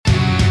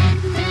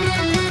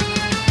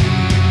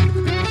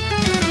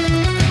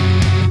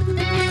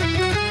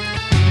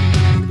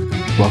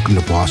Welcome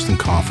to Boston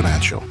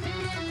Confidential,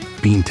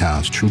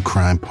 Beantown's true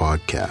crime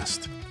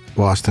podcast.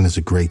 Boston is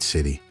a great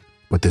city,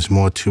 but there's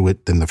more to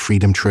it than the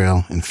Freedom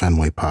Trail and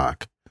Fenway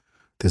Park.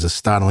 There's a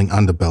startling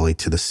underbelly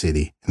to the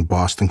city, and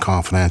Boston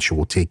Confidential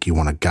will take you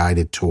on a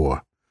guided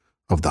tour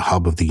of the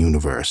hub of the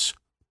universe,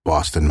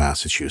 Boston,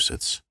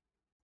 Massachusetts.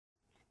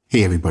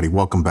 Hey everybody,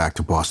 welcome back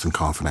to Boston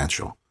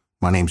Confidential.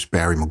 My name's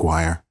Barry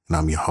McGuire, and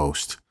I'm your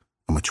host.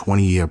 I'm a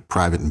 20-year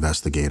private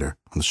investigator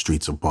on the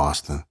streets of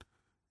Boston,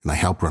 and I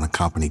help run a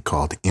company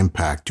called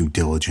Impact Due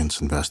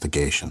Diligence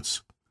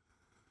Investigations.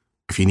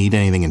 If you need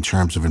anything in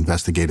terms of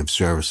investigative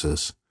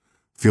services,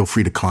 feel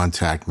free to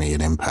contact me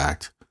at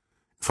Impact.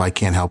 If I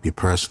can't help you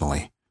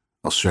personally,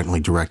 I'll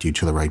certainly direct you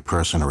to the right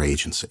person or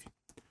agency.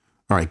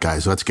 All right,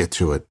 guys, let's get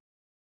to it.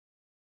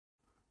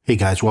 Hey,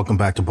 guys, welcome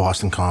back to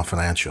Boston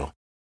Confidential.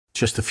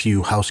 Just a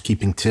few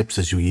housekeeping tips,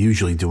 as we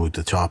usually do at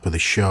the top of the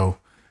show.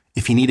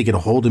 If you need to get a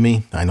hold of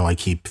me, I know I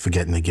keep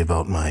forgetting to give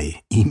out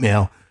my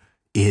email.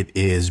 It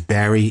is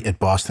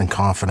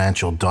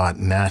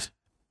barry@bostonconfidential.net.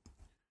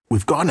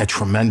 We've gotten a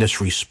tremendous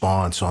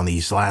response on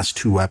these last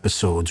two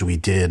episodes we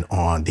did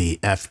on the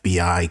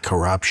FBI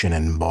corruption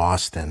in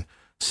Boston,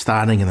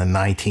 starting in the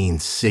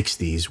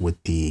 1960s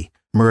with the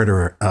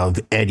murder of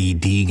Eddie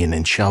Deegan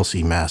in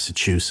Chelsea,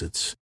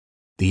 Massachusetts.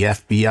 The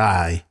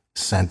FBI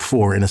sent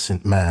 4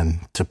 innocent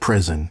men to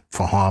prison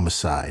for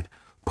homicide,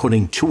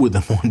 putting 2 of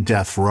them on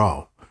death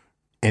row,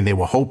 and they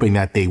were hoping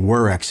that they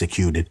were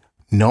executed,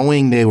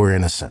 knowing they were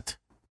innocent.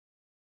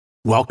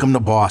 Welcome to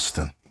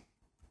Boston.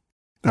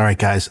 All right,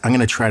 guys, I'm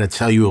going to try to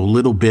tell you a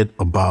little bit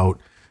about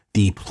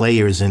the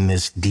players in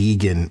this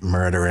Deegan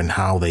murder and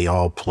how they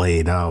all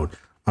played out.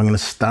 I'm going to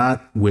start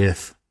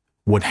with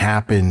what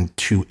happened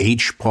to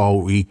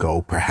H.Paul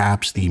Rico,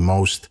 perhaps the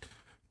most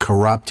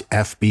corrupt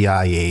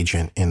FBI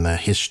agent in the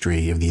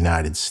history of the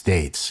United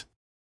States.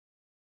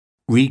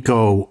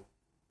 Rico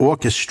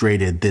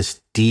orchestrated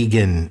this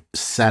Deegan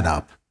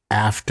setup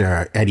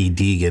after Eddie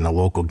Deegan, a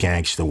local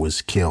gangster,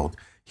 was killed.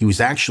 He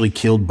was actually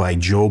killed by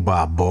Joe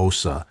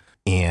Barboza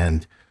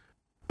and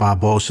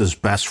Barboza's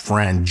best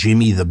friend,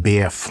 Jimmy the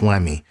Bear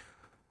Fleming.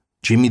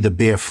 Jimmy the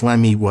Bear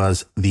Fleming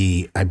was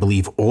the, I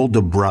believe,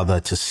 older brother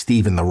to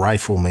Stephen the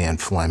Rifleman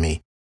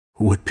Fleming,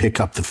 who would pick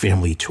up the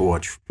family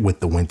torch with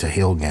the Winter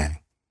Hill Gang.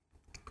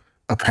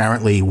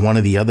 Apparently, one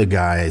of the other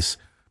guys,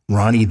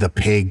 Ronnie the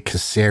Pig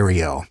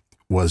Caserio,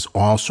 was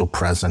also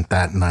present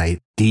that night.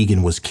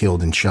 Deegan was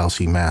killed in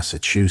Chelsea,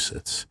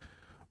 Massachusetts.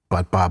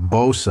 But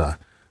Barboza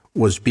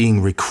was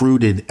being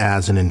recruited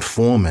as an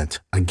informant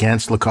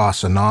against La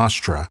Cosa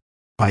Nostra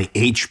by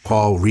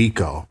H.Paul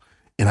Rico.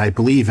 And I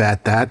believe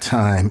at that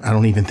time, I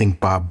don't even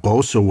think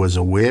Barboza was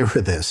aware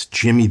of this.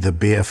 Jimmy the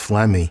Bear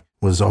Fleming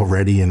was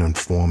already an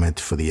informant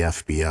for the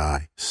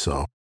FBI.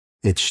 So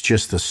it's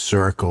just a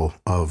circle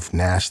of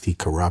nasty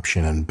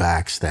corruption and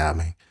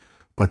backstabbing.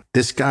 But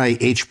this guy,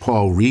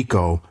 H.Paul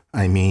Rico,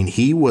 I mean,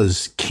 he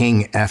was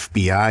king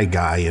FBI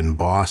guy in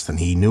Boston.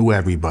 He knew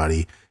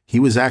everybody. He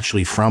was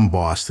actually from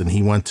Boston.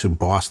 He went to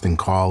Boston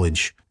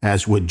College,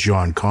 as would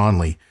John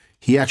Conley.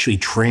 He actually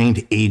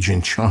trained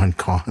Agent John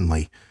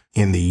Conley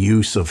in the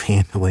use of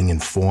handling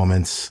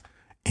informants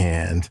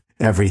and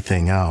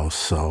everything else.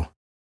 So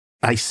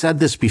I said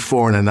this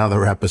before in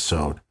another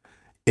episode.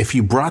 If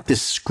you brought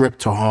this script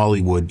to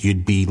Hollywood,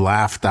 you'd be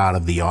laughed out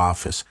of the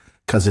office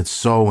because it's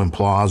so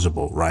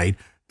implausible, right?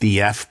 The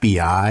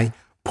FBI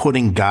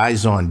putting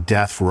guys on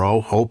death row,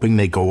 hoping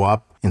they go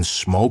up and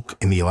smoke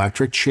in the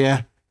electric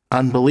chair.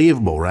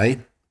 Unbelievable,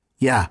 right?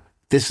 Yeah,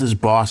 this is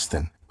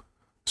Boston.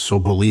 So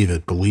believe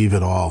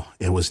it all.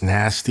 It was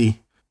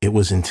nasty, it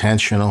was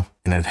intentional,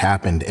 and it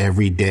happened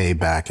every day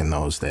back in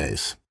those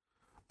days.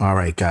 All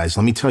right, guys,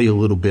 let me tell you a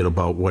little bit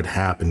about what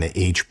happened to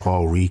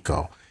H.Paul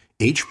Rico.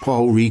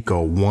 H.Paul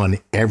Rico won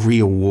every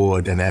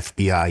award an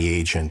FBI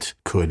agent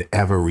could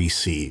ever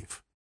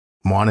receive.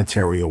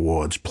 Monetary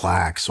awards,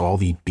 plaques, all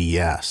the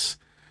BS.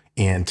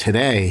 And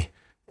today,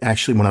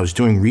 actually, when I was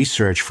doing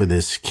research for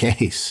this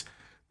case,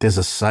 there's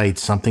a site,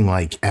 something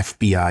like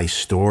FBI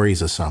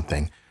Stories or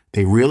something.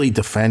 They really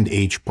defend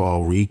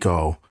H.Paul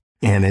Rico,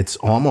 and it's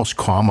almost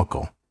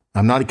comical.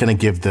 I'm not going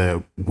to give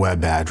the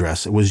web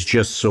address. It was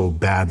just so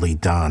badly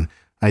done.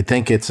 I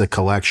think it's a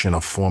collection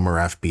of former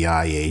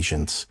FBI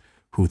agents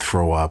who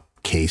throw up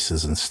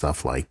cases and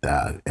stuff like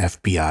that.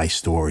 FBI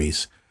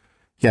Stories.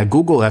 Yeah,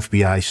 Google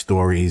FBI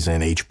Stories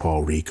and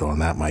H.Paul Rico,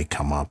 and that might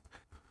come up.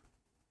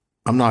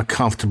 I'm not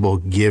comfortable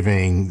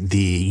giving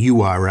the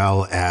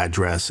URL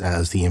address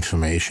as the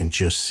information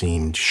just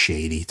seemed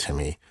shady to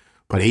me.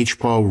 But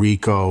H.Paul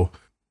Rico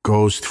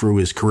goes through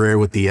his career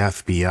with the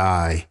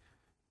FBI,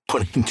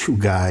 putting 2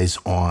 guys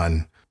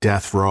on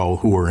death row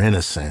who were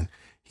innocent.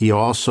 He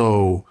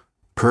also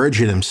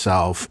perjured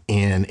himself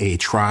in a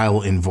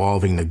trial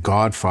involving the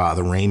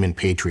Godfather, Raymond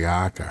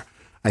Patriarca.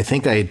 I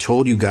think I had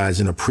told you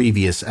guys in a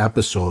previous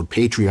episode,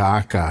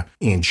 Patriarca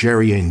and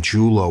Jerry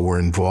Angiulo were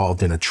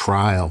involved in a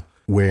trial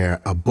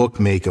where a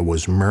bookmaker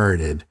was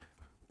murdered.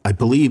 I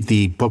believe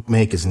the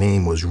bookmaker's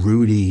name was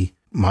Rudy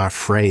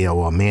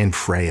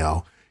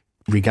Manfreo.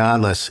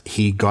 regardless,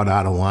 he got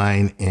out of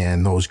line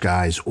and those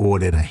guys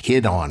ordered a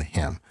hit on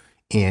him.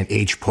 And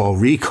H.Paul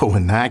Rico,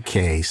 in that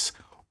case,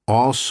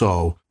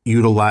 also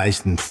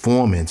utilized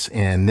informants.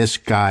 And this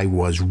guy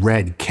was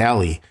Red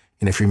Kelly.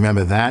 And if you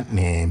remember that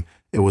name,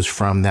 it was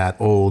from that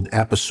old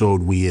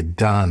episode we had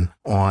done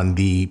on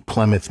the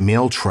Plymouth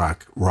mail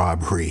truck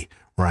robbery,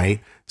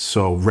 right?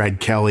 So Red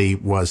Kelly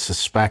was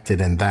suspected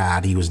in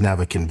that. He was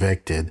never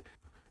convicted.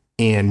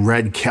 And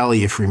Red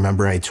Kelly, if you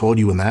remember, I told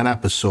you in that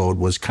episode,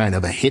 was kind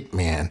of a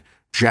hitman,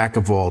 jack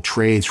of all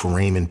trades for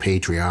Raymond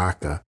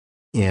Patriarca.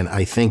 And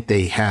I think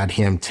they had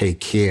him take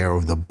care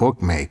of the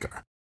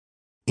bookmaker.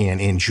 And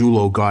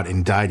Angiulo got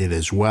indicted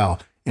as well.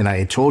 And I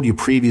had told you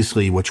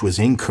previously, which was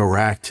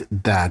incorrect,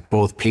 that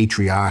both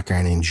Patriarca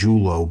and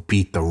Angiulo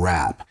beat the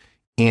rap.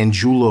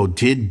 Angiulo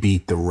did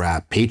beat the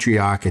rap.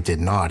 Patriarca did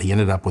not. He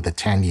ended up with a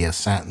 10-year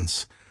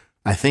sentence.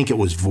 I think it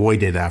was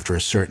voided after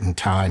a certain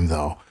time,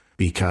 though,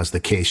 because the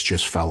case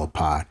just fell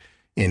apart.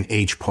 And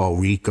H.Paul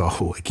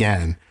Rico,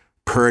 again,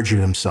 perjured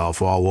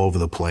himself all over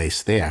the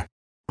place there.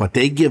 But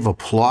they give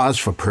applause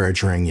for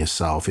perjuring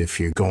yourself if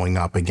you're going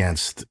up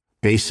against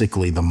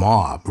basically the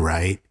mob,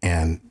 right?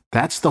 And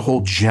that's the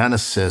whole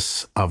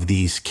genesis of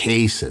these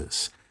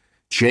cases.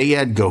 J.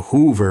 Edgar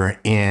Hoover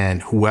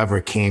and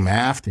whoever came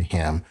after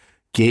him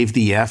gave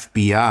the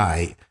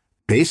FBI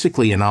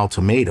basically an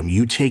ultimatum.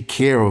 You take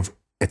care of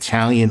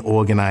Italian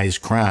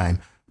organized crime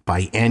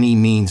by any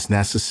means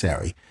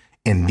necessary.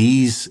 And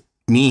these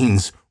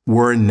means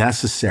were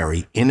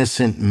necessary.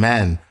 Innocent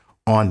men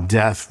on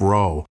death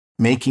row,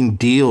 making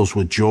deals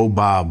with Joe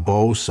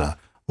Barboza,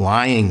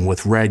 lying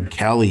with Red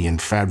Kelly in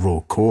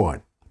federal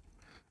court.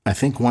 I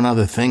think one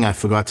other thing I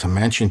forgot to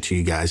mention to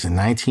you guys, in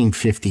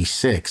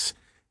 1956,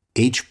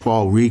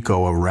 H.Paul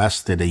Rico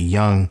arrested a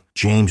young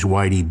James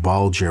Whitey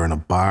Bulger in a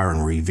bar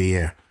in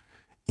Revere.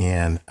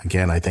 And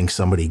again, I think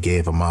somebody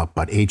gave him up,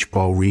 but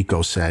H.Paul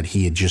Rico said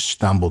he had just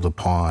stumbled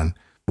upon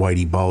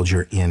Whitey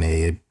Bulger in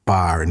a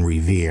bar in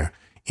Revere,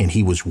 and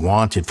he was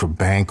wanted for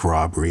bank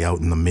robbery out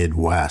in the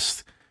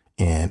Midwest.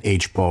 And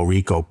H.Paul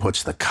Rico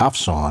puts the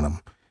cuffs on him,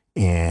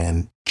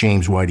 and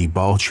James Whitey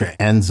Bulger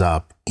ends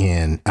up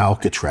in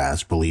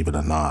Alcatraz, believe it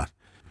or not.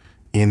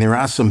 And there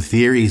are some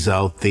theories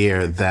out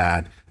there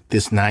that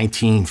this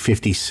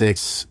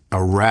 1956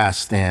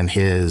 arrest and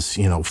his,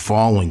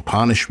 following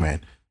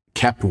punishment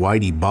kept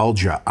Whitey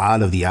Bulger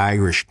out of the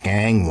Irish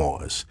gang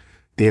wars.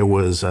 There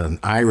was an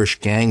Irish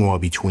gang war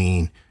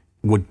between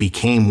what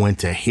became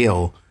Winter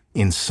Hill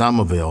in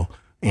Somerville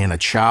and a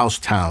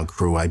Charlestown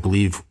crew, I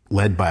believe,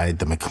 led by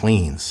the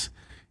McLeans.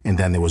 And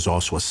then there was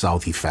also a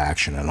Southie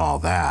faction and all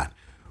that.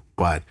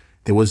 But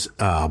there was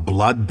a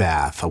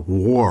bloodbath, a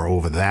war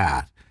over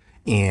that.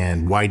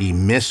 And Whitey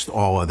missed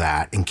all of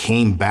that and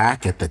came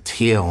back at the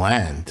tail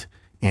end.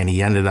 And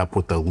he ended up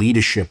with the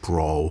leadership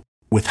role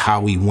with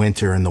Howie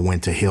Winter and the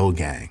Winter Hill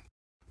Gang.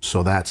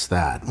 So that's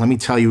that. Let me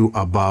tell you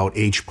about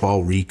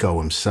H.Paul Rico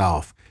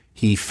himself.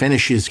 He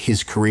finishes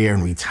his career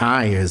and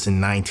retires in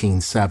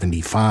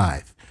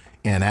 1975.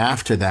 And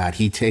after that,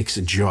 he takes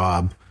a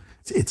job.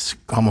 It's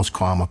almost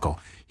comical.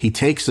 He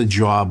takes a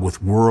job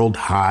with World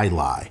High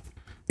Lie.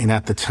 And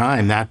at the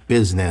time, that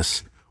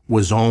business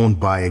was owned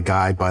by a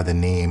guy by the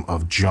name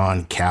of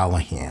John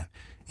Callahan.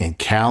 And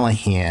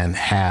Callahan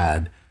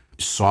had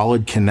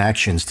solid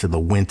connections to the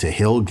Winter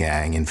Hill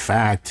Gang. In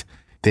fact,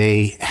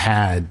 they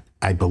had,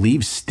 I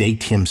believe,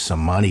 staked him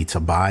some money to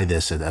buy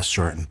this at a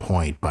certain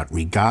point. But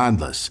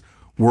regardless,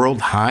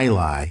 World High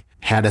Lie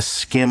had a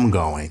skim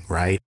going,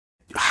 right?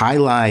 High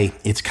Lie,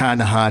 it's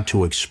kind of hard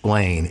to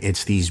explain.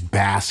 It's these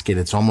basket.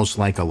 It's almost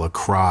like a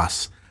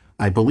lacrosse.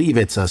 I believe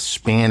it's a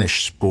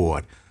Spanish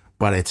sport,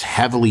 but it's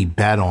heavily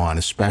bet on,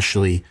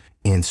 especially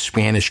in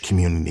Spanish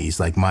communities.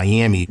 Like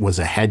Miami was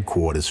a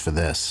headquarters for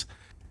this.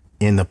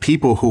 And the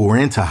people who were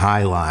into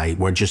High Lie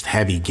were just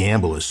heavy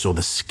gamblers. So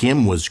the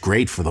skim was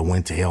great for the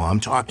Winter Hill. I'm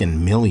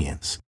talking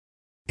millions.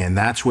 And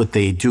that's what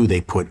they do.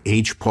 They put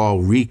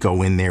H.Paul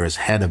Rico in there as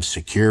head of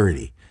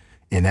security.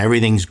 And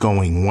everything's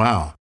going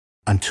well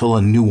until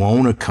a new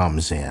owner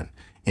comes in.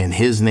 And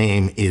his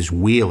name is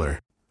Wheeler.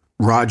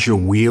 Roger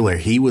Wheeler.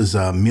 He was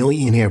a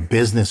millionaire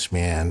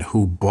businessman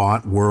who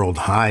bought World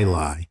High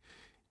Lie.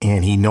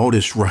 And he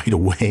noticed right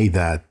away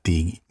that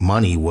the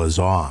money was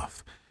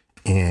off.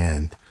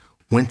 And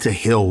Winter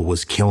Hill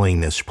was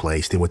killing this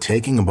place. They were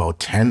taking about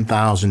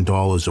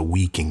 $10,000 a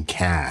week in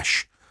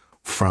cash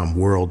from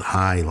World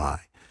High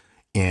Lie.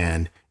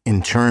 And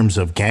in terms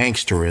of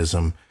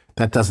gangsterism,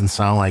 that doesn't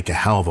sound like a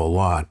hell of a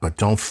lot, but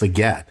don't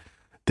forget,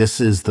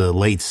 this is the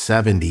late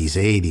 70s,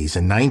 80s.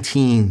 In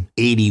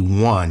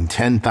 1981,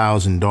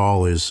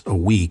 $10,000 a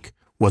week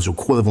was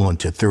equivalent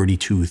to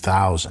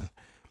 $32,000.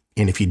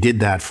 And if you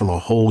did that for the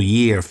whole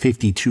year,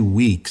 52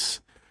 weeks,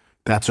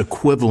 that's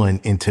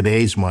equivalent in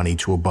today's money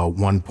to about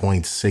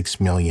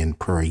 $1.6 million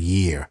per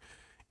year.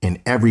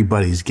 And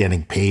everybody's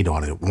getting paid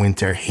on it.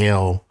 Winter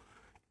Hill,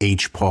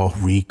 H.Paul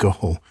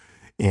Rico.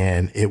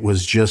 And it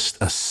was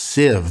just a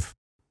sieve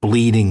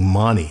bleeding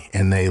money.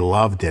 And they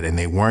loved it. And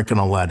they weren't going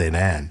to let it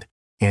end.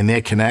 And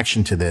their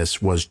connection to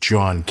this was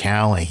John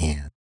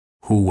Callahan.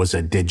 who was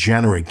a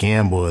degenerate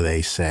gambler,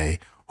 they say,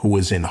 who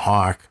was in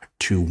hock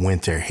to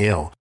Winter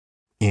Hill.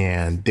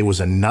 And there was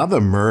another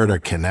murder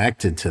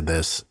connected to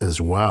this as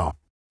well.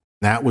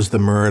 That was the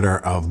murder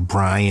of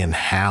Brian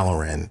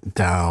Halloran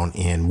down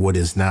in what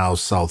is now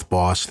South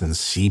Boston's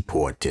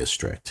Seaport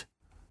District.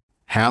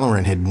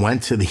 Halloran had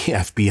went to the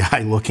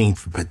FBI looking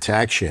for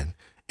protection,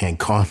 and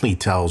Conley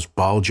tells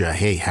Bulger,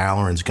 hey,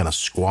 Halloran's going to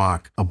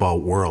squawk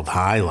about World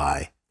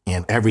Highlight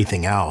and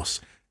everything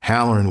else.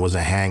 Halloran was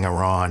a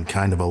hanger-on,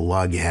 kind of a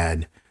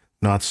lughead,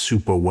 not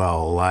super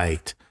well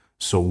liked.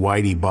 So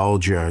Whitey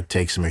Bulger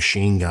takes a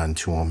machine gun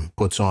to him,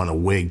 puts on a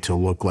wig to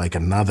look like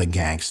another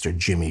gangster,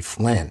 Jimmy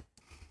Flint.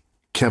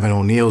 Kevin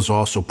O'Neill's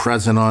also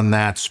present on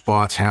that,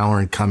 spots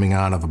Halloran coming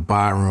out of a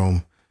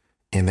barroom,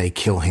 and they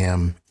kill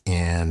him.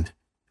 And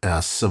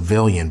a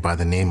civilian by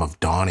the name of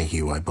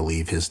Donahue, I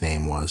believe his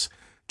name was,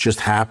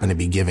 just happened to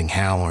be giving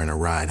Halloran a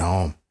ride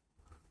home.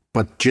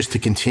 But just to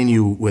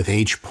continue with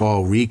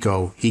H.Paul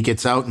Rico, he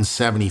gets out in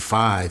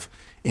 75,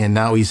 and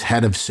now he's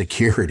head of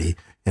security.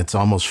 It's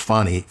almost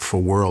funny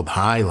for World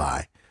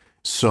Highlight.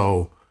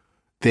 So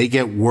they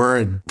get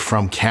word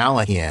from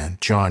Callahan,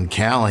 John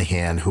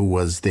Callahan, who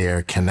was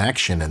their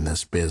connection in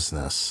this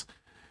business,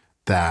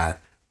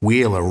 that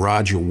Wheeler,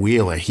 Roger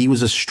Wheeler, he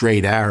was a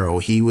straight arrow.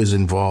 He was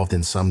involved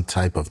in some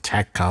type of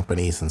tech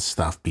companies and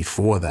stuff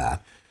before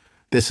that.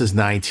 This is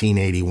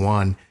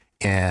 1981,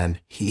 and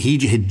he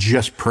had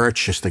just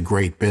purchased a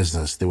great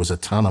business. There was a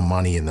ton of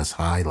money in this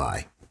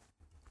highlight.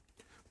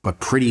 But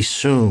pretty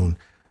soon,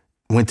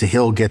 Winter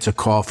Hill gets a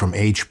call from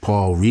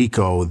H.Paul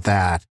Rico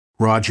that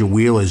Roger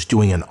Wheeler is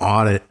doing an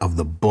audit of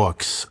the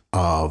books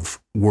of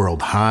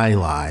World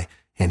Highlight,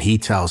 and he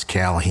tells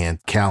Callahan.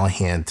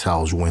 Callahan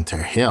tells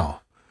Winter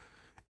Hill.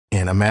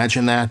 And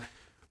imagine that,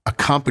 a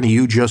company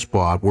you just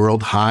bought,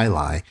 World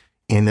Highlight,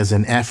 and there's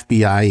an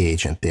FBI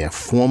agent there,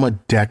 former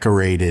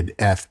decorated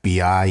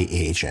FBI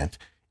agent.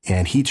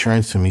 And he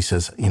turns to me and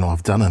says,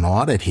 I've done an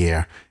audit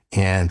here,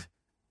 and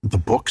the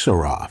books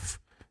are off.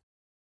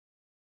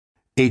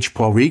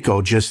 H.Paul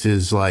Rico just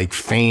is like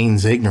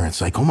feigns ignorance,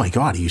 like, oh my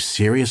God, are you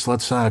serious?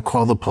 Let's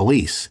call the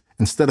police.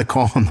 Instead of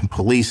calling the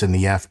police and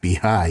the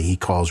FBI, he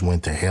calls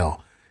Winter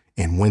Hill.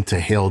 And Winter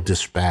Hill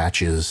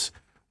dispatches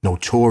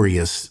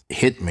notorious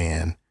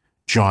hitman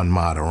John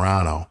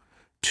Martirano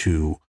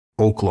to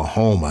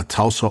Oklahoma,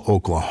 Tulsa,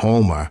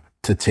 Oklahoma,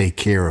 to take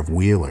care of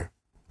Wheeler.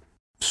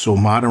 So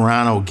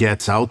Martirano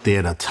gets out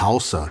there to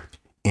Tulsa,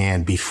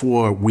 and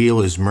before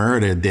Wheeler's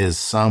murdered, there's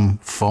some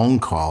phone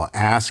call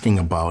asking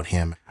about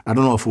him. I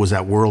don't know if it was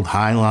at World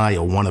Highlight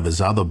or one of his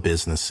other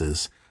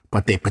businesses,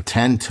 but they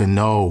pretend to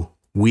know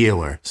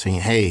Wheeler,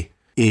 saying, hey,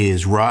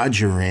 is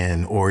Roger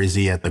in, or is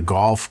he at the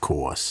golf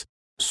course?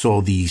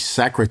 So the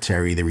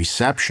secretary, the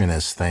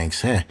receptionist,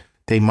 thinks, hey,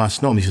 they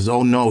must know him. He says,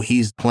 oh no,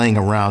 he's playing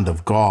a round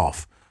of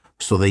golf.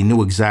 So they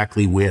knew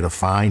exactly where to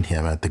find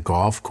him at the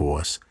golf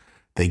course.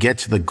 They get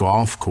to the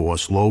golf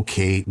course,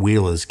 locate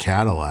Wheeler's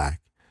Cadillac,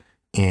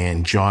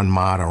 and John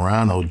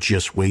Martirano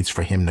just waits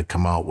for him to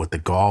come out with the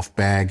golf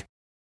bag.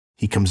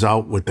 He comes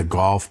out with the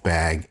golf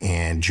bag,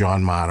 and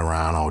John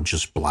Martirano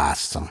just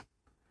blasts him.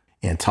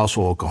 And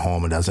Tulsa,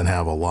 Oklahoma doesn't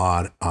have a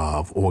lot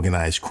of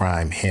organized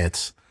crime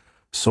hits,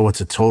 so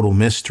it's a total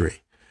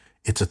mystery.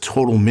 It's a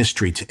total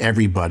mystery to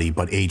everybody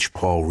but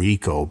H.Paul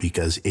Rico,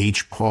 because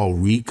H.Paul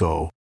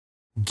Rico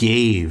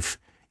gave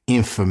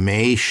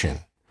information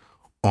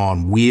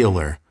on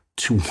Wheeler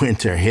to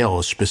Winter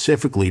Hill,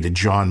 specifically to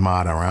John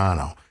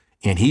Martirano.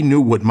 And he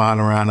knew what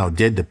Martirano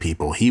did to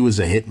people. He was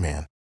a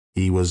hitman.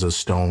 He was a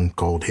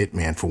stone-cold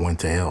hitman for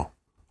Winter Hill.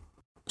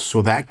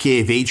 So that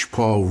gave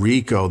H.Paul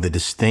Rico the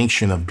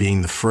distinction of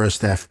being the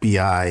first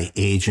FBI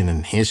agent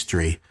in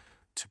history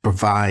to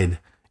provide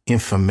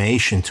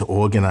information to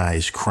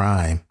organized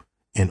crime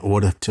in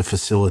order to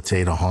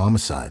facilitate a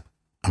homicide.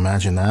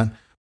 Imagine that.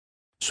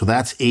 So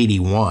that's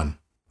 81.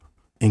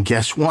 And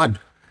guess what?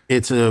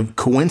 It's a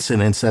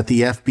coincidence that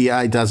the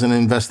FBI doesn't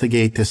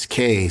investigate this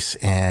case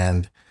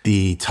and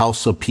the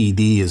Tulsa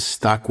PD is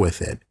stuck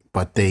with it.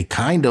 But they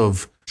kind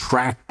of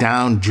track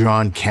down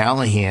John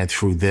Callahan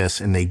through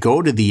this, and they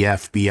go to the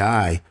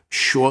FBI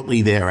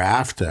shortly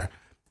thereafter,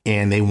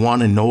 and they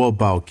want to know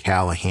about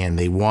Callahan.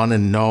 They want to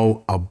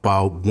know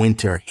about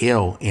Winter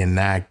Hill in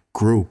that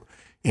group.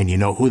 And you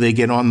know who they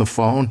get on the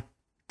phone?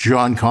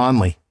 John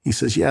Conley. He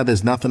says, yeah,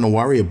 there's nothing to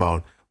worry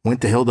about.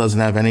 Winter Hill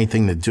doesn't have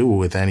anything to do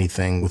with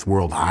anything with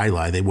World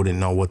Highlight. They wouldn't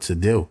know what to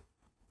do.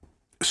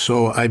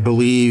 So I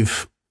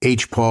believe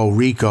H.Paul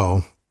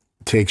Rico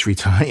takes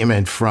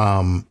retirement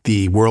from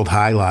the World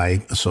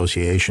Highlight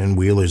Association,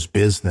 Wheeler's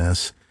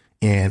business,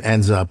 and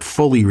ends up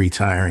fully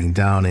retiring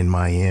down in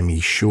Miami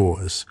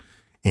Shores.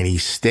 And he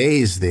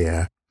stays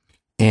there,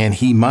 and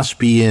he must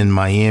be in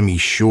Miami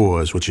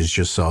Shores, which is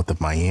just south of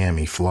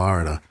Miami,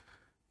 Florida.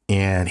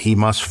 And he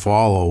must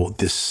follow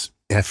this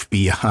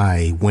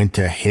FBI,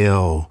 Winter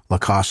Hill, La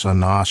Cosa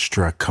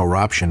Nostra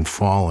corruption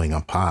falling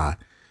apart,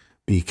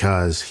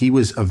 because he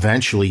was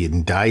eventually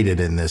indicted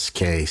in this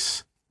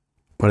case,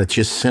 but it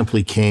just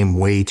simply came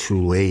way too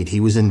late. He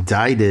was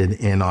indicted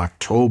in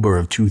October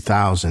of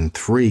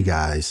 2003,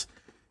 guys,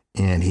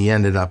 and he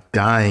ended up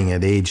dying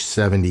at age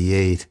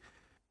 78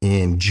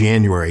 in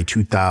January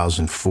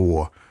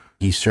 2004.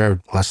 He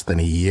served less than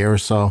a year or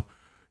so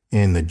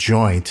in the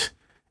joint,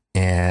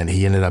 and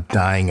he ended up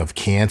dying of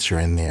cancer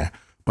in there.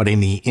 But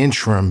in the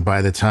interim,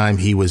 by the time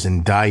he was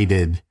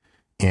indicted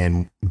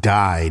and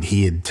died,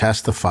 he had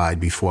testified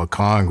before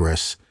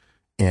Congress.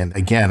 And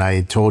again, I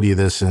had told you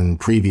this in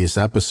previous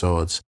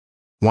episodes.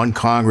 One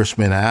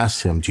congressman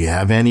asked him, do you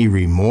have any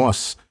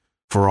remorse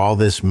for all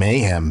this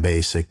mayhem,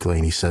 basically?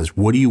 And he says,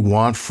 what do you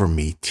want from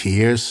me,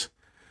 tears?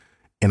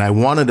 And I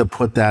wanted to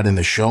put that in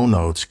the show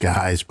notes,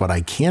 guys, but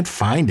I can't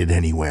find it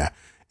anywhere.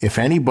 If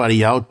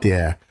anybody out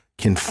there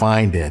can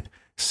find it,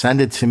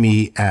 send it to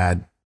me at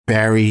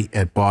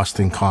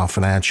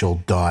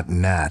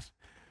barry@bostonconfidential.net.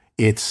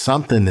 It's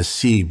something to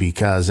see,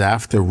 because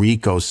after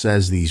Rico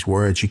says these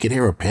words, you could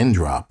hear a pin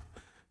drop.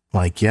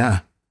 Like, yeah,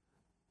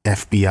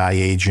 FBI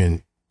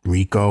agent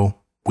Rico,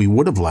 we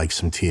would have liked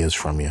some tears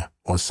from you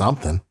or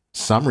something,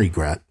 some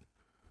regret.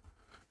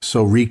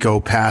 So Rico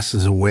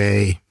passes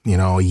away,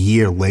 a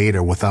year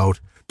later without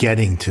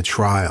getting to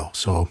trial.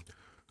 So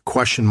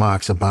question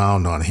marks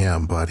abound on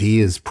him, but he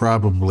is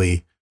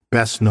probably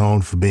best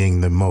known for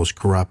being the most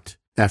corrupt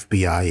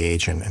FBI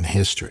agent in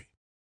history.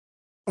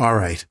 All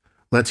right,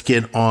 let's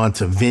get on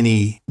to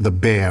Vinny the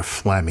Bear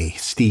Flemmi,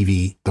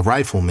 Stevie the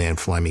Rifleman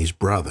Flemmi's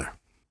brother.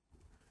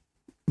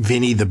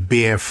 Vinny the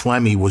Bear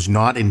Flemmi was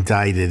not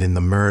indicted in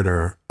the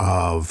murder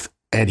of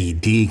Eddie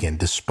Deegan,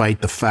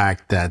 despite the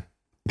fact that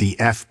the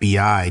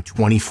FBI,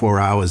 24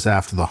 hours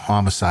after the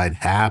homicide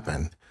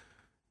happened,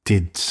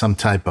 did some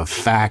type of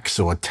fax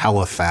or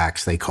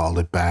telefax, they called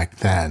it back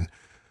then,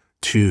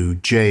 to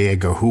J.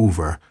 Edgar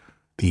Hoover,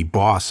 the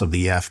boss of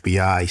the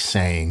FBI,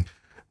 saying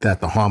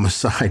that the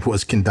homicide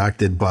was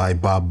conducted by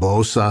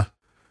Barboza,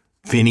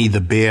 Vinny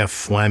the Bear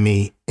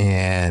Flemmi,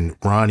 and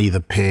Ronnie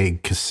the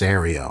Pig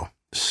Casario.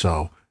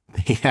 So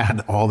they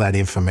had all that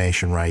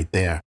information right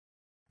there,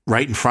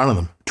 right in front of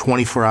them,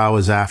 24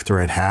 hours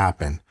after it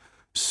happened.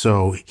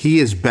 So he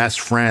is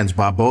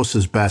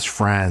Barbosa's best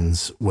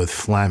friends with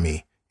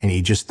Flemmi, and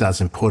he just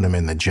doesn't put him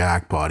in the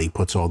jackpot. He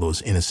puts all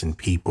those innocent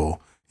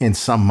people and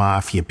some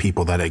mafia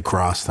people that had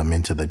crossed them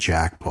into the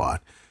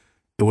jackpot.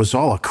 It was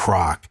all a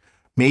crock.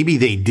 Maybe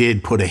they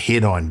did put a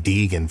hit on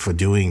Deegan for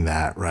doing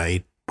that,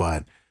 right?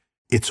 But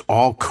it's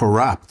all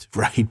corrupt,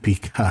 right?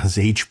 Because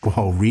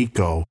H.Paul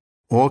Rico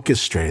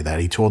orchestrated that.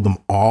 He told them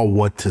all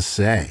what to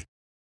say.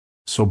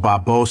 So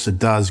Barboza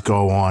does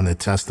go on to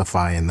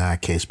testify in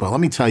that case. But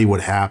let me tell you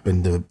what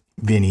happened to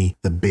Vinny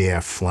the Bear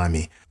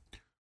Flemmi.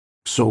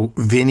 So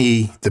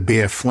Vinny the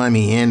Bear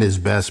Flemmi and his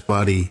best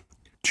buddy,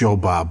 Joe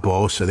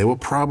Barboza, they were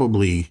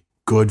probably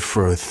good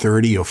for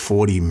 30 or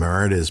 40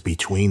 murders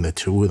between the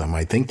two of them.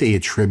 I think they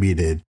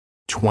attributed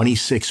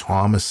 26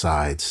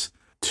 homicides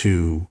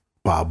to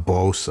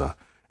Barboza.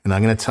 And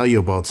I'm going to tell you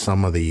about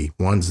some of the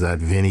ones that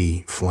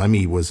Vinny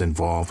Flemmi was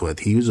involved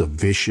with. He was a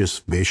vicious,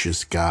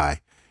 vicious guy.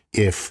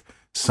 If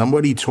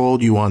somebody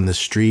told you on the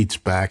streets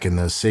back in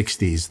the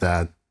 60s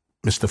that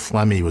Mr.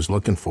 Flemmi was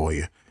looking for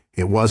you,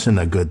 it wasn't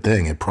a good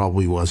thing. It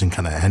probably wasn't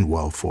going to end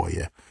well for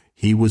you.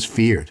 He was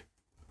feared.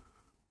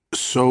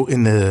 So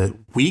in the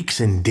weeks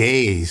and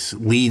days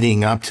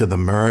leading up to the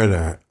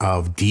murder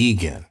of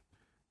Deegan,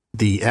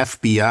 the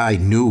FBI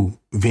knew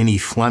Vinny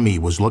Flemmi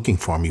was looking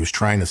for him. He was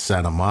trying to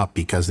set him up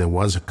because there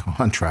was a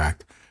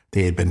contract.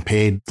 They had been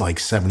paid like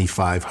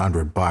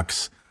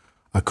 $7,500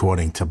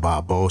 according to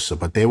Barboza,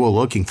 but they were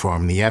looking for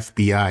him. The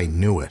FBI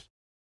knew it.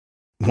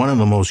 One of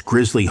the most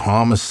grisly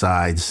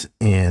homicides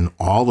in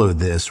all of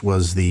this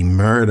was the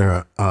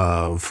murder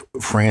of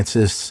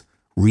Francis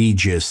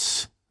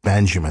Regis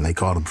Benjamin. They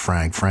called him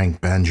Frank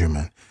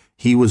Benjamin.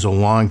 He was a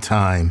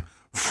longtime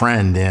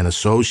friend and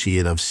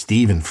associate of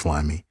Stephen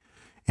Flemmi.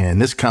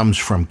 And this comes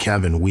from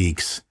Kevin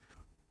Weeks,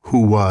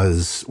 who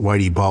was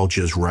Whitey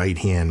Bulger's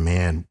right-hand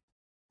man.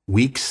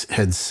 Weeks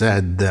had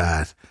said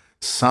that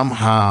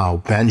somehow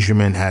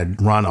Benjamin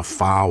had run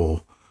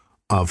afoul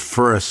of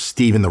first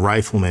Stephen the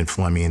Rifleman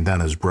Flemmi and then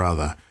his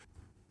brother.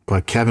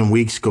 But Kevin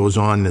Weeks goes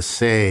on to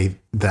say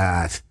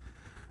that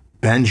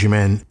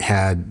Benjamin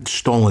had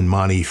stolen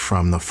money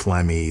from the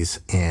Flemmis,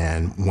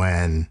 and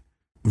when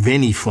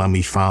Vinny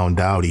Flemmi found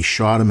out, he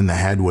shot him in the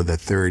head with a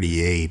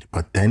 .38,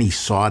 but then he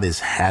sawed his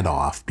head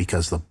off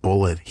because the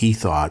bullet, he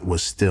thought,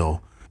 was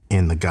still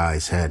in the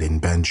guy's head, in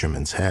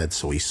Benjamin's head,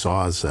 so he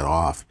saws it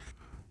off.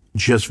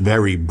 Just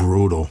very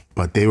brutal,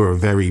 but they were a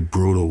very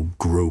brutal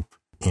group,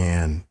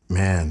 and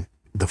man,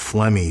 the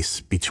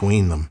Flemmis,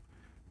 between them,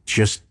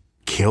 just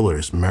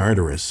killers,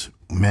 murderers,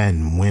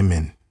 men,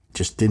 women,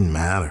 just didn't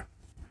matter.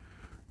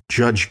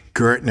 Judge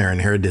Gertner, in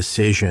her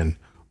decision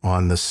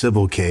on the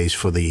civil case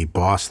for the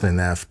Boston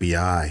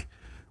FBI,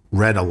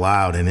 read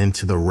aloud and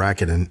into the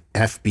record an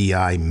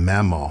FBI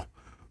memo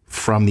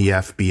from the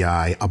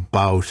FBI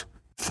about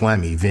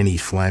Flemmi, Vinny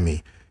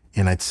Flemmi.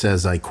 And it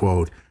says, I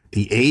quote,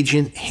 "The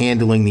agent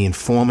handling the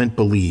informant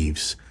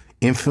believes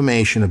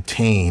information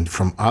obtained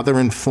from other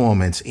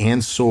informants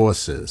and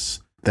sources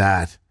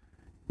that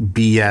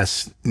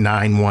BS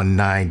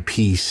 919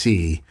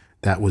 PC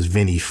that was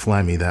Vinnie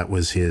Flemmi, that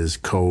was his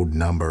code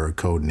number or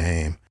code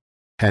name,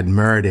 had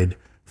murdered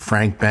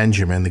Frank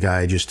Benjamin, the guy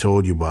I just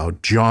told you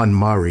about, John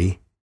Murray,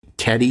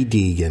 Teddy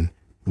Deegan,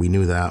 we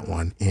knew that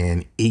one,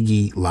 and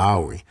Iggy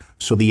Lowry.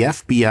 So the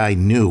FBI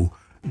knew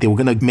they were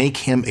going to make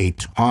him a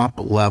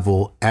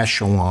top-level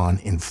echelon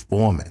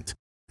informant,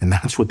 and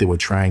that's what they were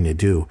trying to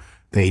do.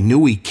 They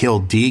knew he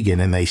killed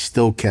Deegan, and they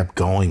still kept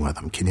going with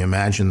him. Can you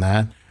imagine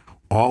that?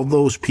 All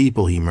those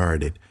people he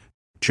murdered.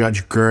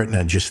 Judge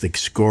Gertner just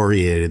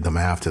excoriated them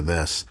after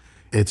this.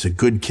 It's a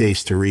good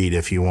case to read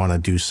if you want to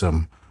do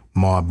some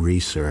mob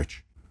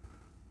research.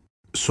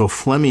 So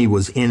Flemmi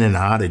was in and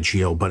out of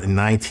jail, but in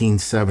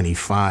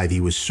 1975,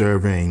 he was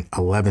serving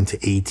 11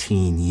 to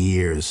 18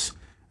 years.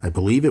 I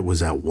believe it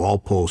was at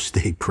Walpole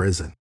State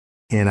Prison.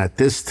 And at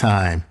this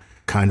time,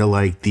 kind of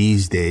like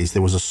these days,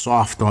 there was a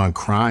soft on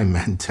crime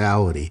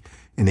mentality,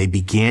 and they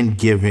began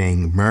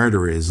giving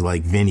murderers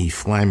like Vinnie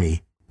Flemmi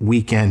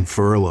weekend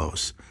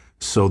furloughs.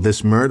 So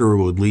this murderer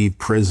would leave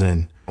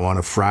prison on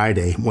a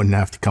Friday, wouldn't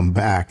have to come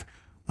back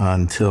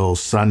until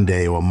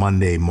Sunday or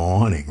Monday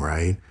morning,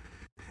 right?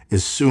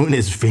 As soon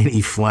as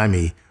Vinnie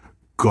Flemmi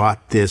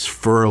got this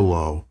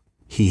furlough,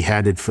 he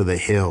headed for the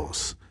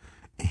hills.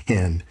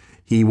 And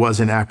he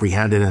wasn't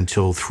apprehended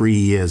until 3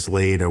 years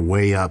later,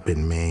 way up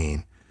in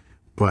Maine.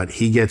 But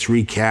he gets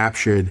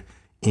recaptured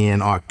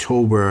in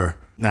October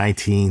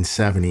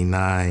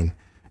 1979.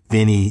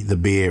 Vinnie the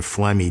Bear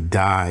Flemmi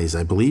dies.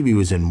 I believe he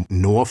was in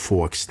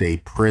Norfolk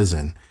State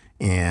Prison,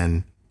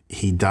 and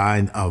he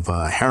died of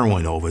a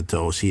heroin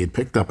overdose. He had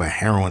picked up a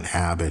heroin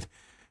habit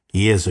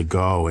years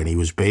ago, and he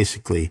was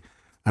basically,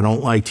 I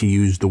don't like to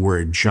use the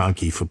word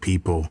junkie for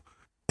people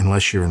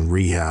unless you're in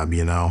rehab,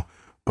 you know,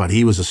 but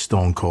he was a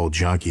stone cold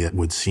junkie that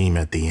would seem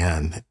at the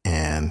end.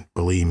 And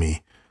believe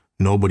me,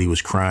 nobody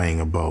was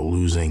crying about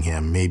losing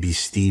him. Maybe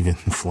Stephen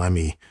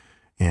Flemmi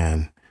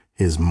and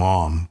his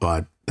mom,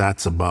 but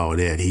that's about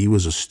it. He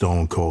was a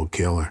stone cold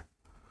killer.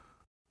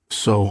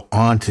 So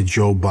on to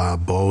Joe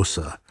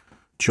Barboza.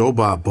 Joe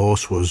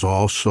Barboza was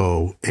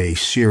also a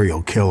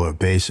serial killer,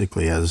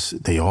 basically, as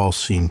they all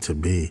seem to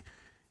be.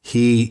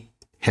 He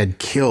had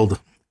killed,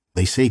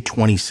 they say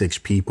 26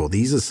 people.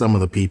 These are some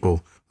of the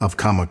people I've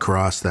come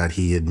across that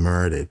he had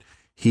murdered.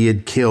 He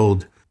had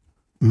killed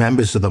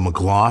members of the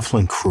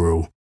McLaughlin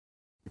crew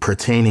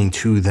pertaining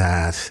to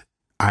that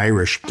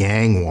Irish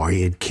gang war.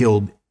 He had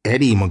killed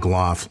Eddie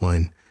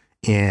McLaughlin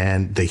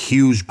and the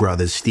Hughes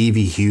brothers,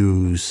 Stevie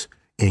Hughes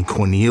and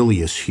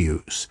Cornelius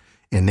Hughes.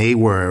 And they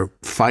were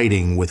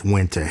fighting with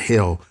Winter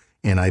Hill,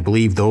 and I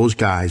believe those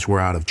guys were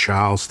out of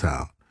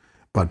Charlestown.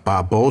 But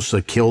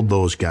Barboza killed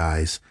those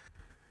guys,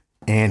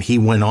 and he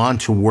went on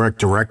to work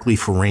directly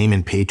for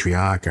Raymond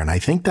Patriarca. And I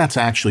think that's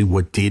actually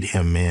what did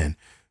him in,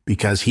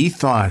 because he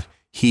thought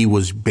he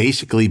was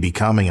basically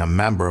becoming a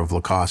member of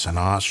La Cosa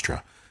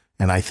Nostra.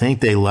 And I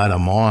think they let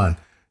him on.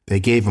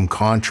 They gave him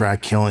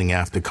contract killing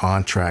after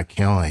contract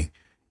killing,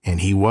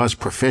 and he was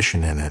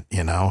proficient in it,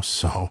 you know,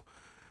 so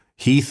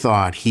he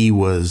thought he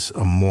was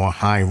a more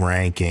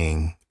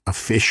high-ranking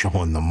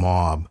official in the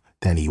mob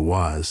than he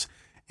was.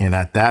 And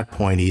at that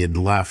point, he had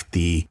left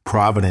the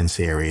Providence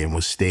area and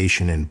was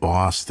stationed in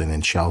Boston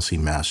and Chelsea,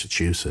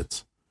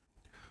 Massachusetts.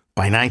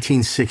 By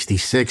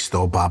 1966,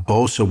 though,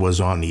 Barboza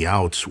was on the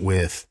outs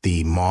with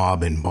the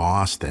mob in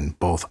Boston,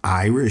 both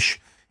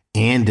Irish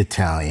and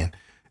Italian.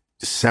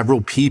 Several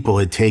people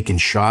had taken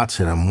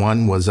shots at him.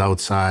 One was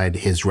outside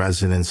his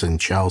residence in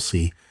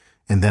Chelsea,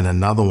 and then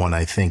another one,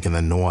 I think, in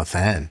the North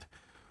End.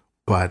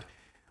 But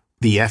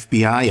the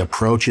FBI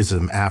approaches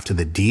him after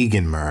the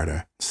Deegan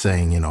murder,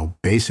 saying, you know,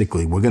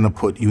 basically, we're going to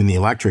put you in the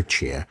electric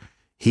chair.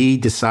 He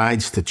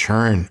decides to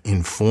turn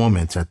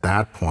informant at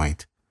that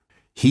point.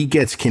 He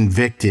gets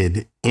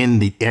convicted in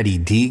the Eddie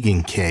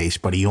Deegan case,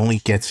 but he only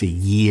gets a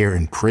year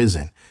in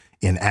prison.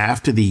 And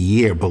after the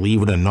year,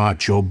 believe it or not,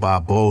 Joe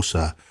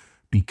Barboza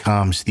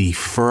becomes the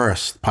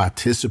first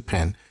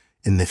participant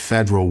in the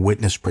federal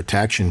witness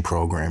protection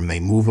program. They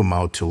move him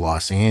out to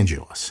Los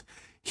Angeles.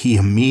 He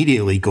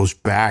immediately goes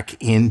back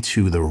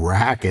into the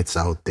rackets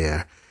out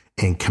there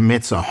and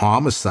commits a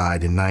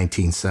homicide in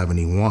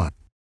 1971.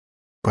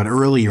 But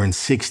earlier in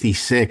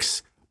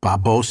 66,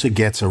 Barboza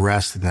gets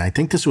arrested, and I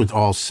think this was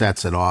all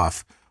sets it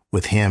off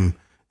with him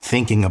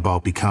thinking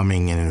about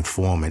becoming an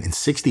informant. In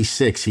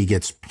 66, he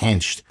gets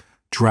pinched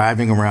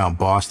driving around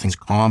Boston's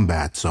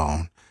combat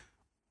zone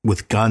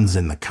with guns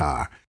in the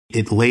car.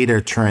 It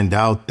later turned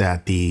out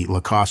that the La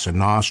Cosa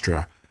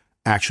Nostra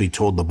actually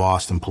told the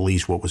Boston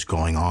police what was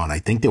going on. I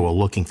think they were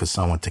looking for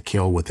someone to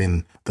kill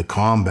within the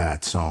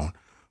combat zone.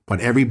 But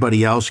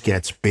everybody else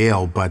gets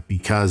bail, but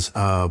because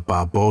of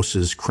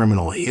Barboza's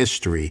criminal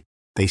history,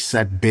 they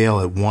set bail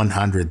at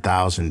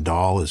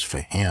 $100,000 for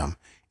him,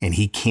 and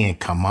he can't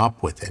come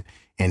up with it.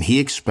 And he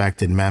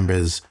expected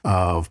members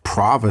of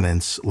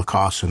Providence, La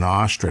Cosa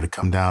Nostra, to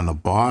come down to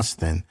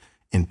Boston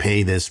and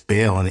pay this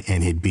bail,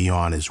 and he'd be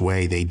on his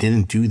way. They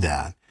didn't do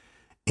that.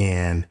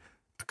 And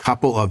a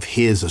couple of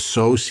his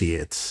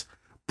associates,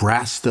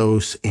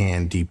 Brastos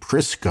and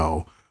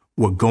DePrisco,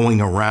 were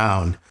going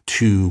around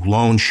to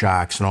loan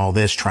sharks and all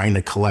this, trying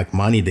to collect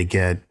money to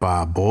get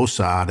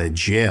Barboza out of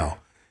jail.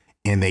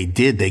 And they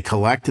did. They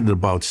collected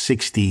about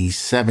 60,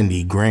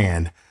 70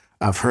 grand.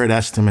 I've heard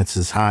estimates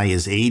as high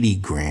as 80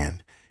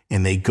 grand.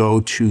 And they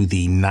go to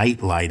the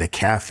Nightlight, a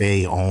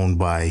cafe owned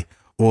by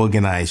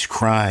organized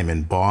crime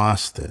in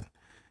Boston.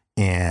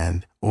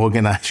 And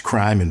organized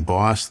crime in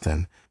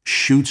Boston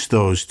shoots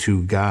those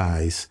two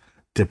guys,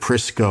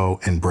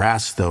 DePrisco and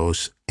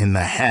Brastos, in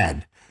the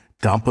head,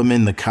 dump them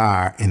in the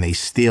car, and they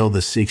steal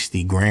the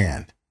 60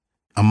 grand.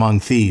 Among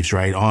thieves,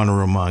 right?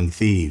 Honor among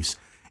thieves.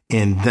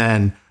 And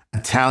then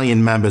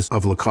Italian members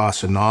of La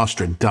Cosa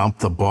Nostra dumped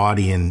the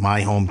body in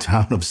my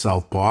hometown of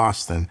South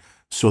Boston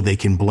so they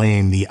can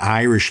blame the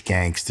Irish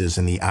gangsters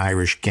and the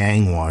Irish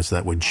gang wars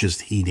that were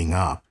just heating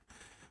up.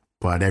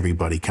 But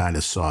everybody kind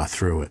of saw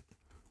through it.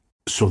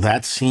 So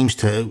that seems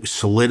to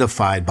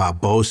solidify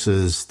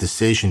Barboza's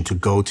decision to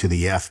go to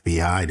the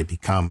FBI to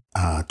become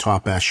a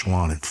top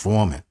echelon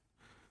informant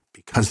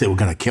because they were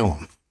going to kill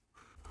him.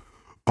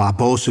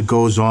 Barboza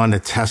goes on to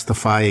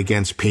testify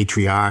against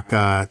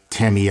Patriarca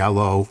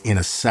Tamiello in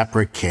a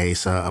separate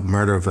case, a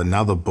murder of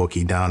another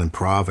bookie down in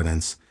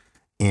Providence.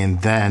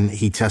 And then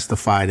he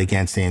testified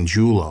against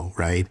Angiulo,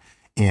 right?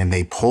 And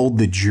they pulled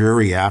the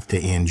jury after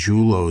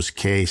Angiulo's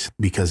case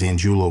because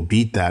Angiulo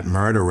beat that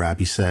murder rap.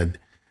 He said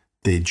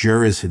the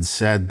jurors had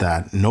said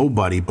that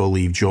nobody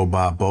believed Joe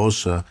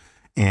Barboza,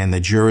 and the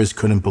jurors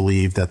couldn't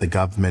believe that the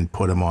government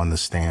put him on the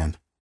stand.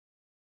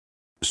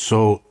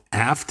 So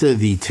after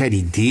the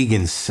Teddy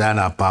Deegan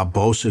setup,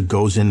 Barboza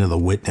goes into the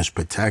witness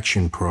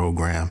protection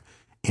program,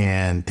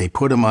 and they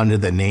put him under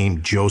the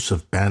name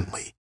Joseph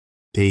Bentley.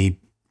 They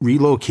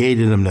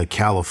relocated him to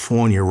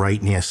California,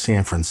 right near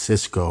San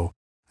Francisco.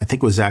 I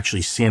think it was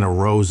actually Santa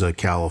Rosa,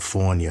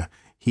 California.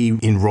 He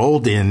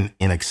enrolled in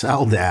and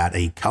excelled at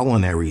a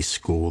culinary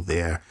school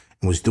there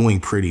and was doing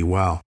pretty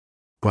well.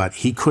 But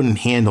he couldn't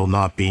handle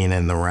not being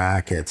in the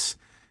rackets.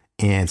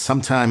 And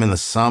sometime in the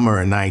summer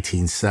of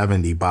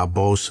 1970,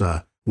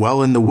 Barboza,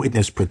 well in the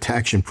witness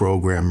protection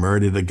program,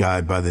 murdered a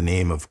guy by the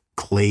name of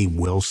Clay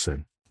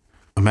Wilson.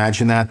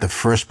 Imagine that, the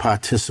first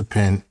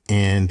participant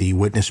in the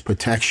witness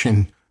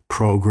protection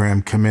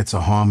program commits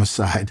a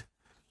homicide.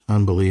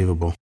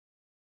 Unbelievable.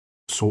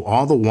 So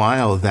all the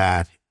while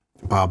that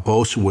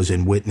Barboza was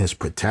in witness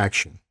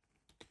protection,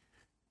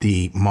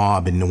 the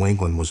mob in New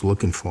England was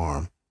looking for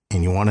him.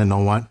 And you want to know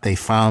what? They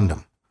found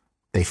him.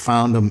 They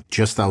found him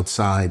just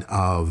outside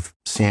of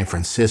San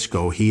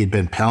Francisco. He had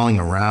been palling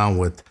around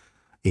with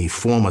a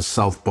former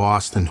South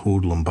Boston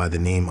hoodlum by the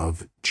name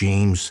of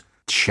James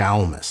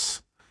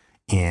Chalmers.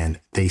 And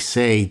they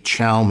say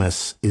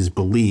Chalmers is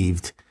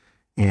believed,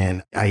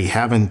 and I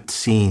haven't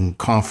seen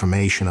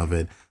confirmation of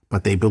it,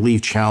 but they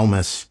believe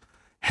Chalmers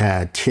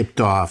had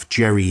tipped off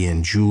Jerry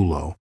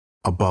Angiulo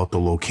about the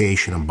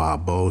location of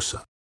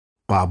Barboza.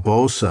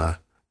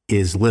 Barboza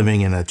is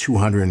living in a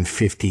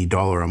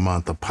 $250 a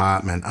month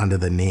apartment under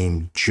the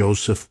name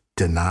Joseph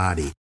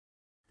Donati.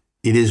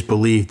 It is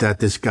believed that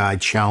this guy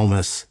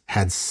Chalmers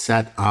had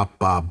set up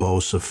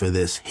Barboza for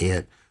this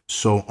hit.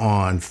 So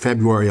on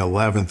February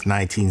 11th,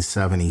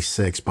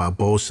 1976,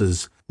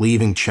 Barboza's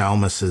leaving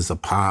Chalmers'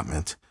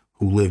 apartment,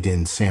 who lived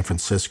in San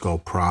Francisco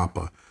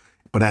proper.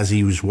 But as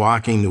he was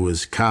walking to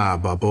his car,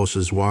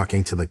 Barboza's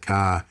walking to the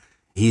car,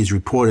 he's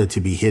reported to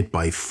be hit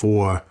by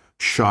 4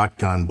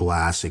 shotgun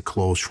blasts at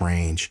close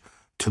range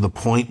to the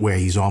point where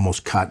he's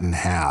almost cut in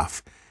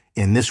half.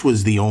 And this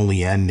was the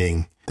only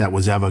ending that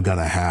was ever going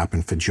to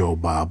happen for Joe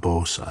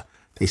Barboza.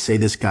 They say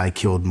this guy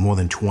killed more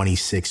than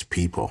 26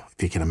 people,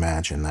 if you can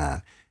imagine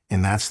that.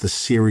 And that's the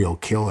serial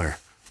killer,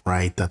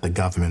 right, that the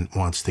government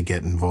wants to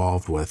get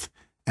involved with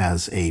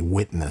as a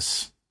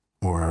witness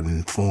or an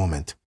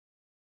informant.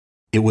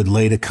 It would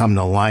later come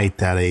to light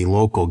that a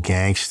local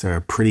gangster,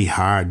 a pretty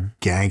hard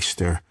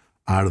gangster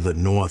out of the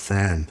North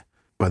End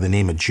by the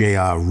name of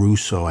J.R.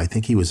 Russo, I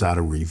think he was out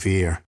of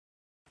Revere,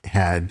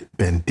 had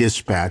been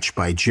dispatched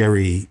by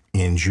Jerry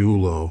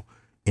Angiulo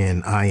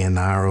and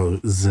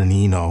Iannaro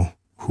Zanino,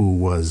 who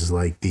was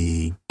like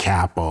the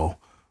capo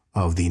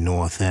of the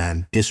North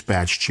End,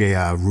 dispatched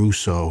J.R.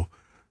 Russo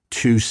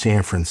to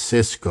San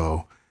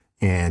Francisco,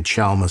 and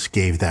Chalmers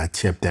gave that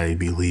tip that he'd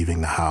be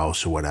leaving the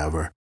house or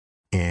whatever.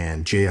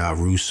 And J.R.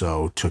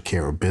 Russo took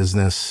care of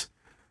business,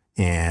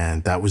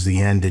 and that was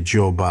the end of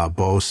Joe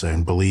Barboza,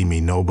 and believe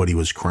me, nobody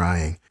was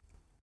crying.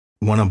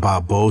 One of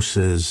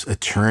Barboza's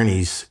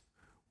attorneys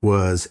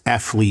was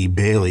F. Lee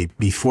Bailey.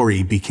 Before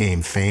he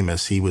became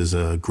famous, he was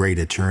a great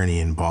attorney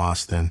in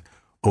Boston,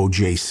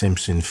 O.J.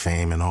 Simpson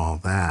fame and all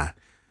that.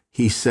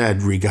 He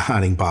said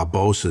regarding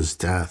Barboza's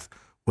death,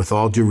 "With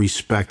all due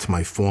respect to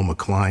my former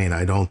client,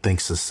 I don't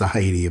think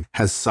society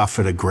has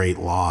suffered a great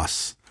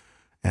loss."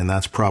 And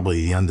that's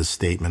probably the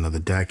understatement of the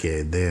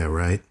decade there,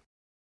 right?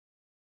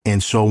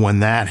 And so when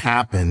that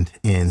happened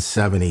in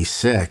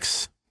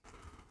 76,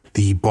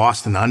 the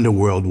Boston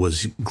underworld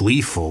was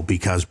gleeful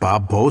because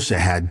Barboza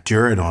had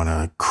dirt on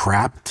a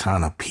crap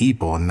ton of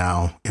people, and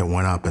now it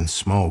went up in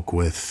smoke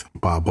with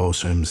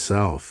Barboza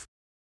himself.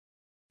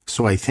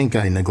 So I think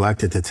I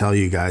neglected to tell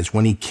you guys,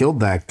 when he killed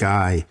that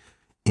guy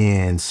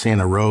in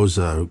Santa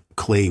Rosa,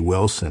 Clay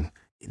Wilson.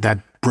 That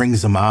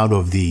brings him out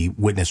of the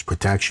witness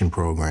protection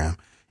program.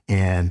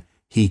 And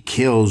he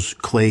kills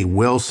Clay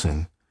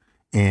Wilson,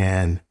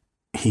 and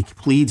he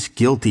pleads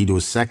guilty to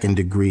a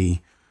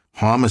second-degree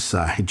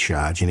homicide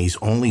charge, and he's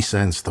only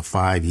sentenced to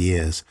 5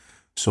 years.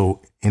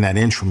 So in that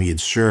interim, he had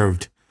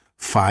served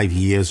 5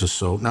 years or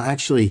so. Now,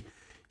 actually,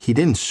 he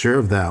didn't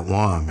serve that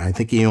long. I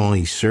think he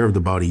only served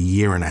about a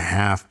year and a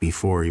half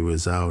before he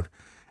was out,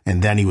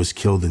 and then he was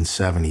killed in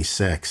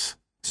 76.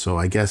 So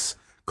I guess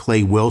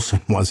Clay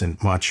Wilson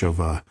wasn't much of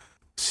a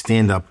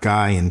stand-up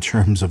guy in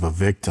terms of a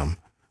victim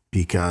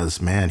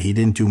because, man, he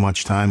didn't do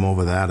much time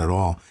over that at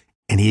all.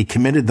 And he had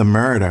committed the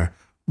murder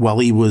while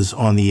he was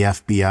on the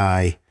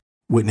FBI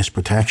witness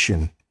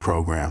protection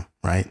program,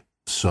 right?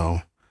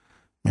 So,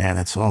 man,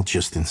 it's all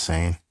just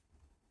insane.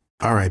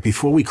 All right,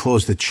 before we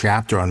close the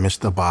chapter on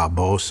Mr.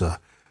 Barboza,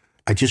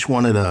 I just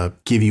wanted to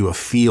give you a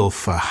feel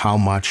for how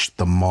much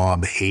the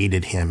mob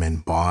hated him in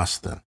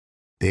Boston.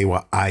 They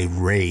were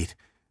irate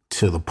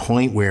to the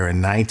point where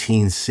in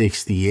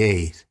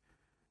 1968,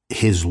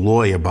 his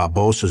lawyer,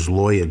 Barboza's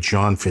lawyer,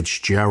 John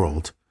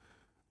Fitzgerald,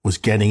 was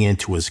getting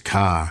into his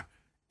car,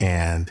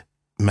 and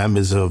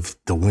members of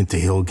the Winter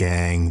Hill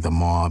Gang, the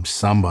mob,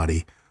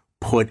 somebody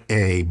put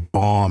a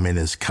bomb in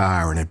his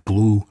car, and it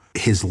blew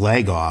his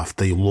leg off,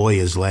 the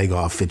lawyer's leg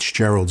off,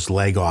 Fitzgerald's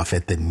leg off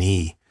at the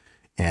knee,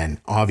 and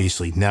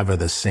obviously never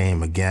the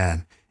same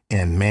again.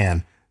 And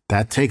man,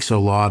 that takes a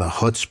lot of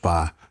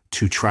chutzpah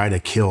to try to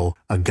kill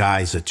a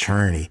guy's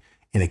attorney.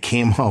 And it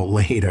came out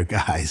later,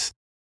 guys,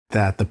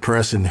 that the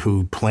person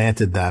who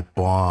planted that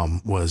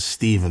bomb was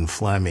Stephen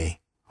Fleming,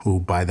 who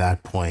by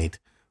that point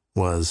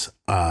was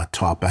a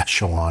top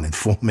echelon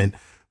informant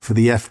for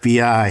the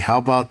FBI. How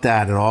about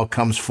that? It all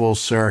comes full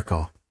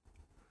circle.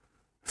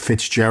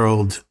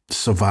 Fitzgerald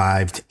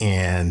survived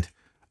and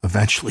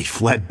eventually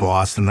fled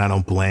Boston. I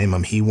don't blame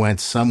him. He went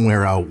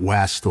somewhere out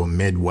west or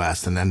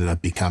Midwest and ended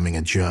up becoming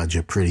a judge,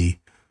 a pretty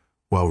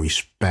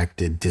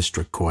well-respected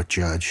district court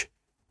judge.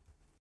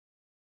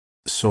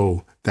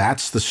 So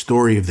that's the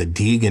story of the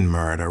Deegan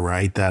murder,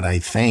 right? That I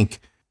think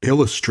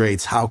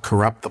illustrates how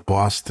corrupt the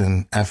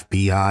Boston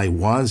FBI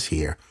was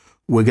here.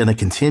 We're going to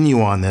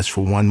continue on this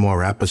for one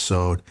more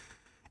episode.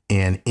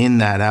 And in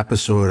that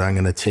episode, I'm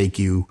going to take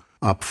you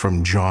up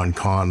from John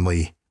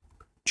Conley,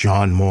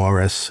 John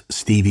Morris,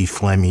 Stevie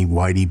Fleming,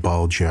 Whitey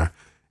Bulger.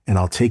 And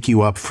I'll take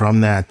you up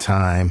from that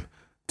time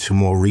to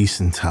more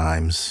recent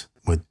times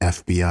with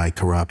FBI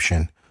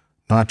corruption,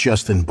 not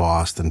just in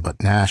Boston,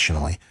 but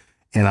nationally.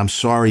 And I'm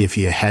sorry if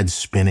your head's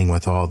spinning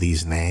with all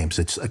these names.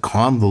 It's a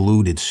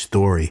convoluted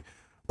story,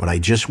 but I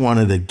just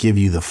wanted to give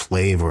you the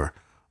flavor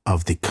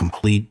of the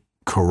complete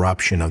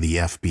corruption of the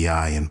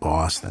FBI in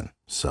Boston.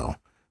 So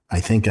I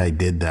think I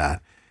did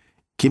that.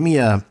 Give me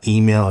an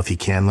email if you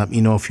can. Let me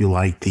know if you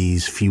like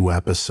these few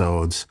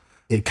episodes.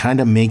 It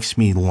kind of makes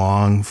me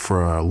long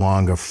for a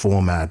longer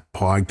format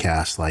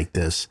podcast like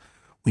this.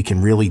 We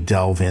can really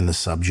delve into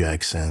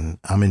subjects, and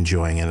I'm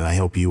enjoying it, and I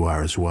hope you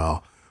are as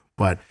well.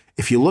 But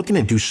if you're looking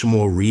to do some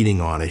more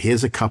reading on it,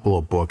 here's a couple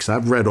of books.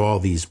 I've read all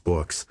these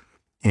books,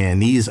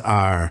 and these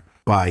are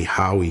by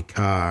Howie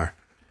Carr.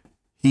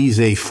 He's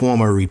a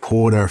former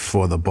reporter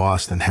for the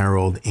Boston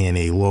Herald and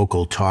a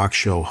local talk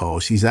show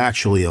host. He's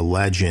actually a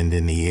legend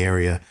in the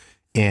area,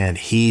 and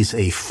he's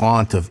a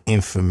font of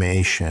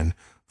information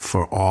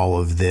for all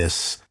of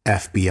this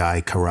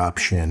FBI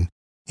corruption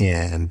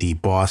and the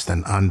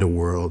Boston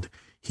underworld.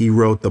 He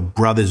wrote The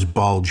Brothers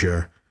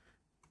Bulger,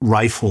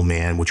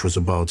 Rifleman, which was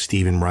about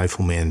Stephen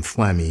Rifleman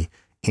Fleming,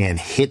 and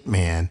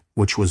Hitman,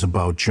 which was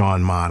about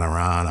John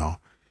Martirano.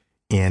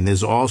 And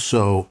there's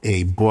also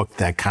a book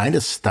that kind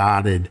of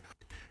started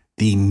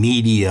the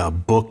media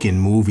book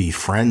and movie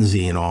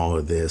frenzy in all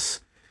of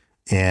this,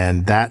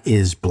 and that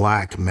is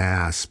Black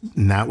Mass,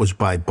 and that was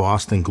by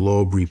Boston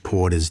Globe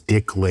reporters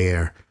Dick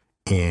Lair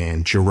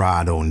and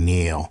Gerard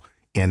O'Neill,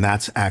 and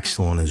that's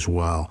excellent as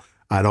well.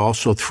 I'd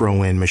also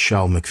throw in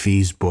Michelle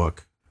McPhee's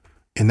book,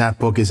 and that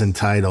book is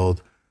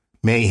entitled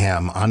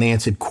Mayhem,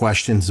 Unanswered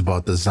Questions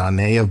About the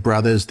Tsarnaev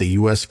Brothers, the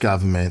U.S.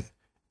 Government,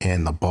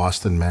 and the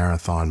Boston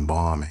Marathon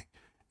Bombing.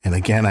 And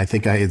again, I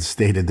think I had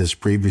stated this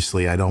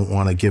previously. I don't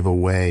want to give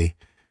away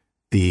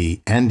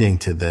the ending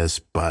to this,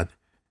 but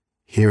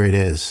here it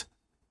is.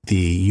 The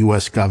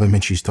U.S.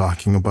 government she's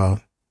talking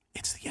about,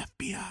 it's the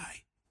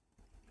FBI.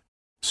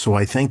 So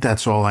I think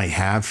that's all I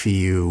have for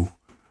you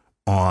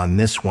on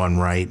this one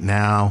right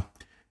now.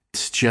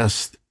 It's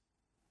just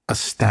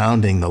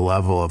astounding the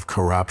level of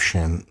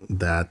corruption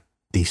that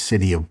the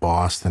city of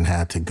Boston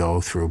had to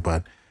go through.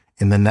 But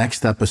in the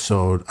next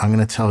episode, I'm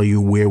going to tell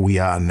you where we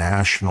are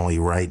nationally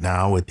right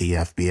now with the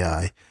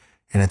FBI.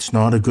 And it's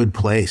not a good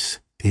place.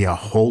 They are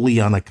wholly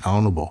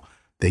unaccountable.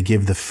 They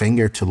give the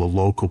finger to the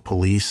local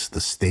police,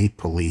 the state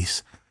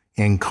police,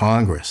 and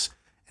Congress.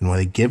 And when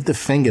they give the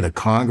finger to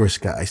Congress,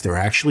 guys, they're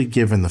actually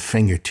giving the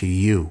finger to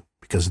you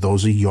because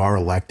those are your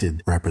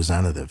elected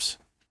representatives.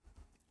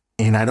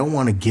 And I don't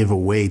want to give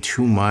away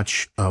too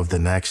much of the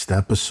next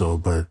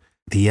episode, but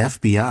the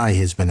FBI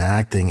has been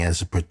acting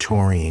as a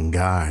Praetorian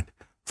Guard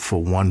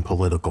for one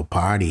political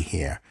party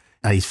here.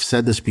 I've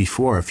said this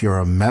before, if you're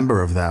a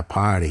member of that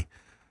party,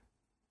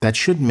 that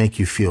should make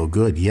you feel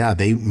good. Yeah,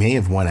 they may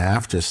have went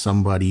after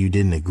somebody you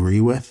didn't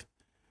agree with,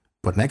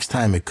 but next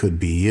time it could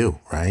be you,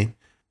 right?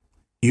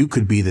 You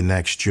could be the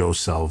next Joe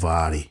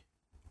Salvati.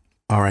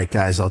 All right,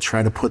 guys, I'll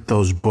try to put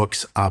those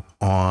books up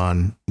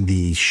on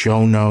the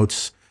show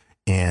notes.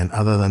 And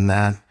other than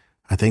that,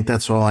 I think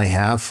that's all I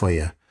have for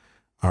you.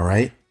 All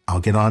right, I'll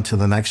get on to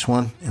the next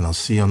one, and I'll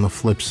see you on the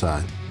flip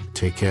side.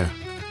 Take care.